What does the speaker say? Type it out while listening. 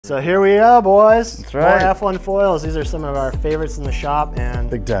So here we are, boys. That's right. More F1 foils. These are some of our favorites in the shop, and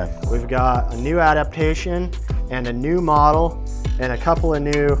Big time. We've got a new adaptation and a new model and a couple of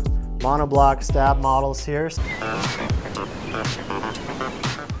new monobloc stab models here.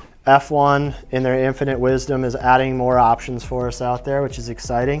 F1, in their infinite wisdom, is adding more options for us out there, which is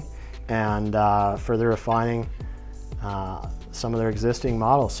exciting, and further refining some of their existing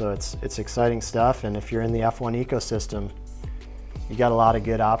models. So it's exciting stuff, and if you're in the F1 ecosystem, you got a lot of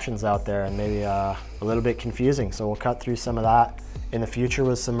good options out there, and maybe a little bit confusing. So we'll cut through some of that in the future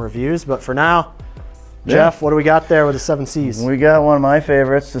with some reviews. But for now, Jeff, what do we got there with the 7Cs? We got one of my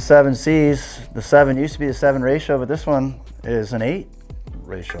favorites, the 7Cs. The 7 used to be a 7 ratio, but this one is an 8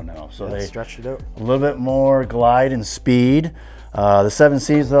 ratio now. So they stretched it out. A little bit more glide and speed. The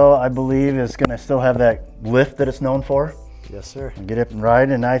 7Cs, though, I believe is going to still have that lift that it's known for. Yes, sir. And get up and ride,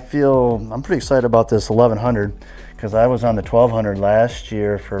 and I'm pretty excited about this 1100 because I was on the 1200 last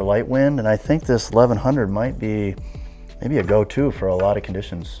year for light wind, and I think this 1100 might be maybe a go-to for a lot of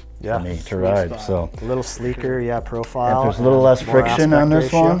conditions for me to ride. So a little sleeker, profile. There's a little less friction on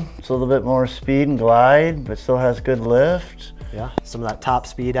this one. It's a little bit more speed and glide, but still has good lift. Yeah, some of that top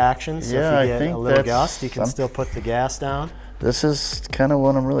speed action. So yeah, if you get a little gust, you can still put the gas down. This is kind of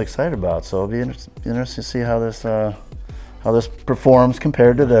what I'm really excited about. So it'll be interesting to see how this performs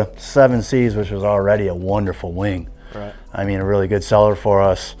compared to the 7Cs, which was already a wonderful wing. Right. I mean, a really good seller for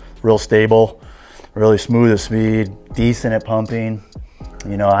us, real stable, really smooth at speed, decent at pumping.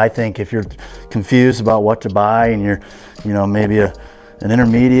 You know, I think if you're confused about what to buy and you're, maybe an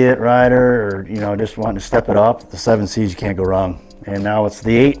intermediate rider or, just wanting to step it up, the 7Cs, you can't go wrong. And now it's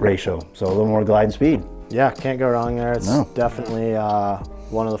the 8 ratio, so a little more glide and speed. Yeah, can't go wrong there. It's definitely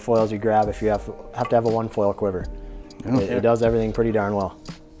one of the foils you grab if you have to have a one foil quiver. Yeah. It does everything pretty darn well.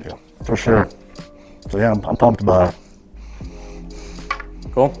 Yeah, for sure. So yeah, I'm pumped about it.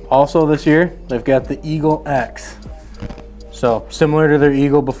 Cool. Also this year, they've got the Eagle X. So similar to their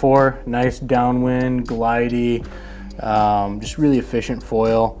Eagle before, nice downwind, glidey, just really efficient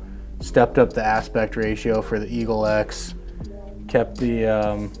foil. Stepped up the aspect ratio for the Eagle X. Kept the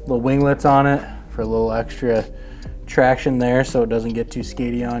little winglets on it for a little extra traction there so it doesn't get too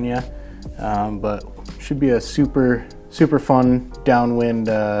skady on you. But should be a super fun downwind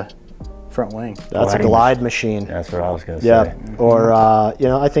front wing. That's a glide machine. That's what I was gonna say. Yeah, or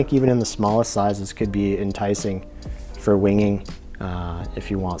I think even in the smallest sizes could be enticing for winging if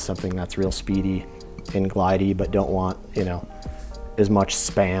you want something that's real speedy and glidey, but don't want as much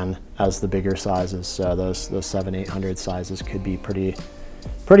span as the bigger sizes. So those 700-800 sizes could be pretty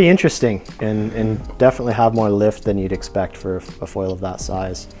interesting and definitely have more lift than you'd expect for a foil of that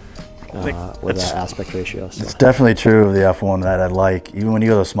size. With that aspect ratio. So. It's definitely true of the F1 that I like. Even when you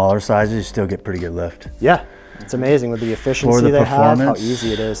go to the smaller sizes, you still get pretty good lift. Yeah, it's amazing with the efficiency they have, how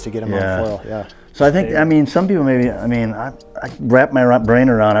easy it is to get them on foil. Yeah. So I think, some people maybe, I wrap my brain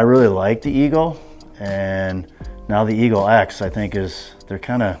around, I really like the Eagle, and now the Eagle X, I think they're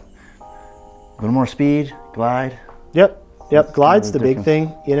kind of a little more speed, glide. Yep, glide's the big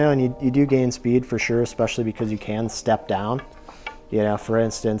thing, and you do gain speed for sure, especially because you can step down. For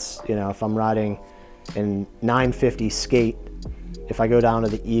instance, if I'm riding in 950 skate, if I go down to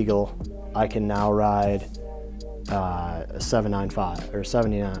the Eagle, I can now ride a 795 or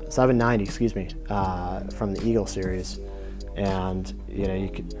 790, excuse me, from the Eagle series, and you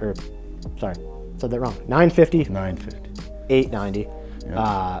could, sorry, said that wrong. 950, 890,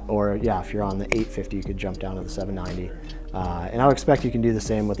 or if you're on the 850, you could jump down to the 790, and I would expect you can do the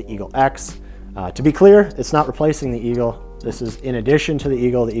same with the Eagle X. To be clear, it's not replacing the Eagle. This is in addition to the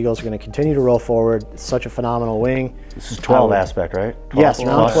Eagle. The Eagles are going to continue to roll forward. It's such a phenomenal wing. This is 12 aspect, right? 12 yes,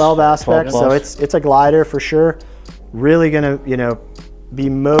 around 12 aspect. So it's a glider for sure. Really going to be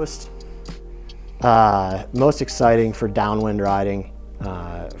most exciting for downwind riding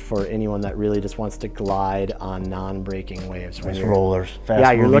for anyone that really just wants to glide on non-braking waves. Nice rollers,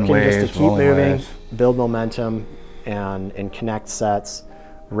 fast you're looking waves, just to keep moving, waves. Build momentum, and connect sets,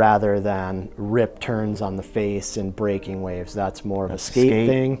 rather than rip turns on the face and braking waves. That's more of a skate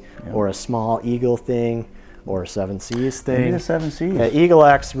thing, or a small Eagle thing, or a 7Cs thing. Maybe the 7Cs. Eagle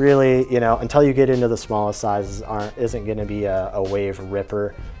X really, until you get into the smallest sizes, isn't going to be a wave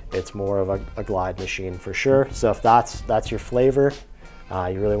ripper. It's more of a glide machine for sure. So if that's your flavor,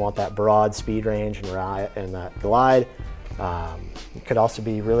 you really want that broad speed range and that glide. It could also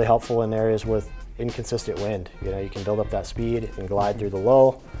be really helpful in areas with inconsistent wind. You can build up that speed and glide through the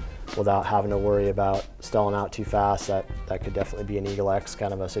lull without having to worry about stalling out too fast. That could definitely be an Eagle X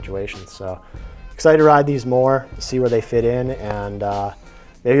kind of a situation. So excited to ride these more, see where they fit in, and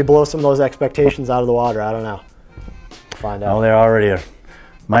maybe blow some of those expectations out of the water. I don't know. Find out. Well, they're already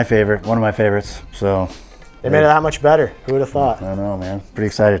my favorite, one of my favorites. So they made it that much better. Who would have thought? I don't know, man. Pretty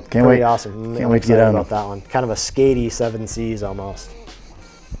excited. Can't Pretty wait. awesome. Can't wait to get on about that one. Kind of a skatey 7Cs almost.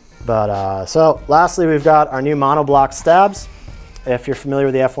 But so lastly, we've got our new monobloc stabs. If you're familiar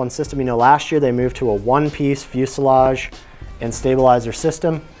with the F1 system, you know last year they moved to a one-piece fuselage and stabilizer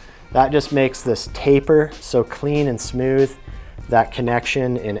system. That just makes this taper so clean and smooth. That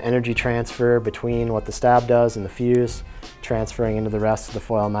connection and energy transfer between what the stab does and the fuse transferring into the rest of the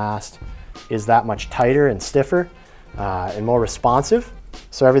foil mast is that much tighter and stiffer and more responsive.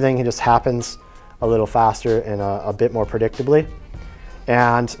 So everything just happens a little faster and a bit more predictably.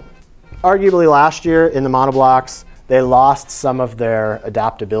 And arguably last year in the monoblocks, they lost some of their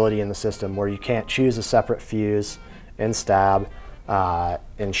adaptability in the system where you can't choose a separate fuse and stab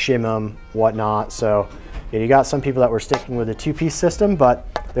and shim them, whatnot. So you got some people that were sticking with a two-piece system, but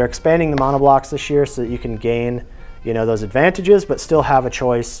they're expanding the monoblocks this year so that you can gain, you know, those advantages, but still have a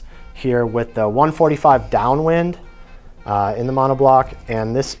choice here with the 145 downwind in the monobloc,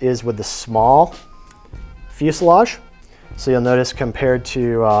 and this is with the small fuselage. So you'll notice compared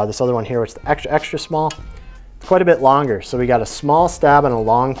to this other one here, which is extra small, it's quite a bit longer. So we got a small stab and a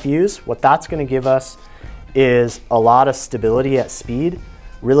long fuse. What that's going to give us is a lot of stability at speed,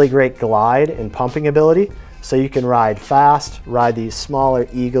 really great glide and pumping ability. So you can ride fast, ride these smaller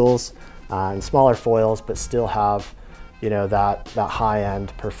eagles and smaller foils, but still have, you know, that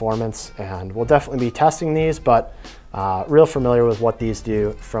high-end performance. And we'll definitely be testing these, but real familiar with what these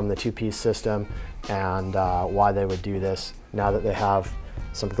do from the two-piece system and why they would do this now that they have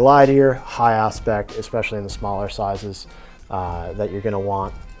some glide here, high aspect, especially in the smaller sizes that you're going to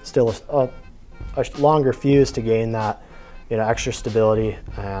want. Still a longer fuse to gain that, you know, extra stability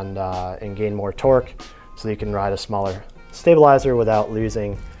and gain more torque, so that you can ride a smaller stabilizer without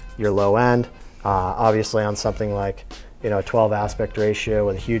losing your low end. Obviously, on something like, you know, a 12 aspect ratio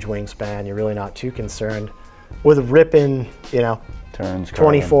with a huge wingspan, you're really not too concerned with ripping, you know, turns,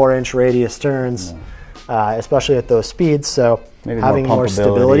 24-inch radius turns, especially at those speeds. So maybe having more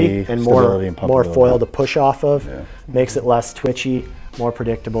stability and more foil to push off of makes it less twitchy, more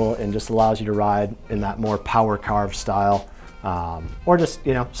predictable, and just allows you to ride in that more power carve style, or just,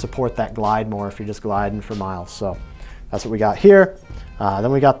 you know, support that glide more if you're just gliding for miles. So that's what we got here.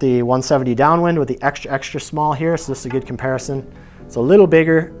 Then we got the 170 downwind with the extra small here. So this is a good comparison. It's a little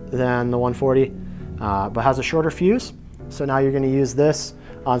bigger than the 140, but has a shorter fuse. So now you're going to use this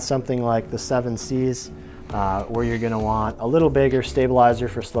on something like the 7Cs, where you're going to want a little bigger stabilizer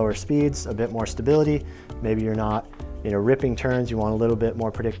for slower speeds, a bit more stability. Maybe you're not, you know, ripping turns. You want a little bit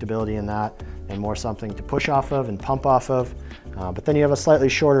more predictability in that and more something to push off of and pump off of. But then you have a slightly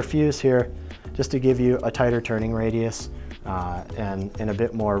shorter fuse here just to give you a tighter turning radius and a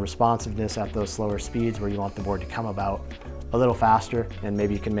bit more responsiveness at those slower speeds where you want the board to come about a little faster, and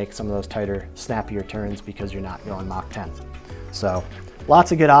maybe you can make some of those tighter, snappier turns because you're not going Mach 10. So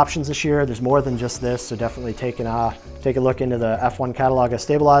lots of good options this year. There's more than just this, so definitely take a look into the F1 catalog of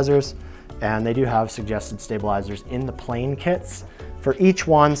stabilizers, and they do have suggested stabilizers in the plain kits for each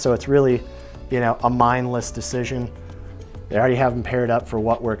one, so it's really, you know, a mindless decision. They already have them paired up for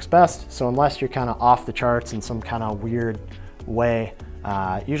what works best, so unless you're kind of off the charts in some kind of weird way,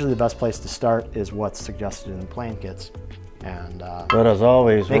 usually the best place to start is what's suggested in the plain kits. And but as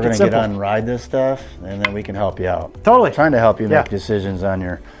always, we're going to get on and ride this stuff, and then we can help you out. Totally. Trying to help you make decisions on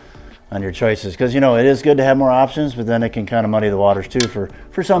your choices, because, you know, it is good to have more options, but then it can kind of muddy the waters too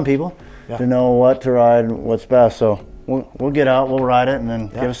for some people to know what to ride and what's best. So we'll get out, we'll ride it, and then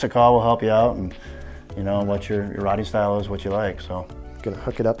give us a call. We'll help you out, and you know what your riding style is, what you like. So gonna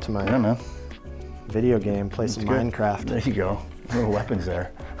hook it up to my video game, play some Minecraft. There you go. Little weapons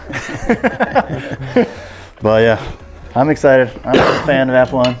there. But yeah, I'm excited. I'm a fan of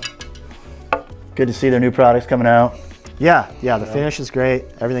F1. Good to see their new products coming out. Yeah, the finish is great.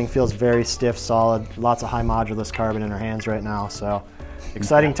 Everything feels very stiff, solid. Lots of high modulus carbon in our hands right now. So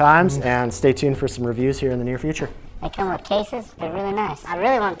exciting times, and stay tuned for some reviews here in the near future. They come with cases. They're really nice. I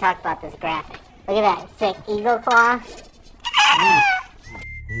really want to talk about this graphic. Look at that sick eagle claw.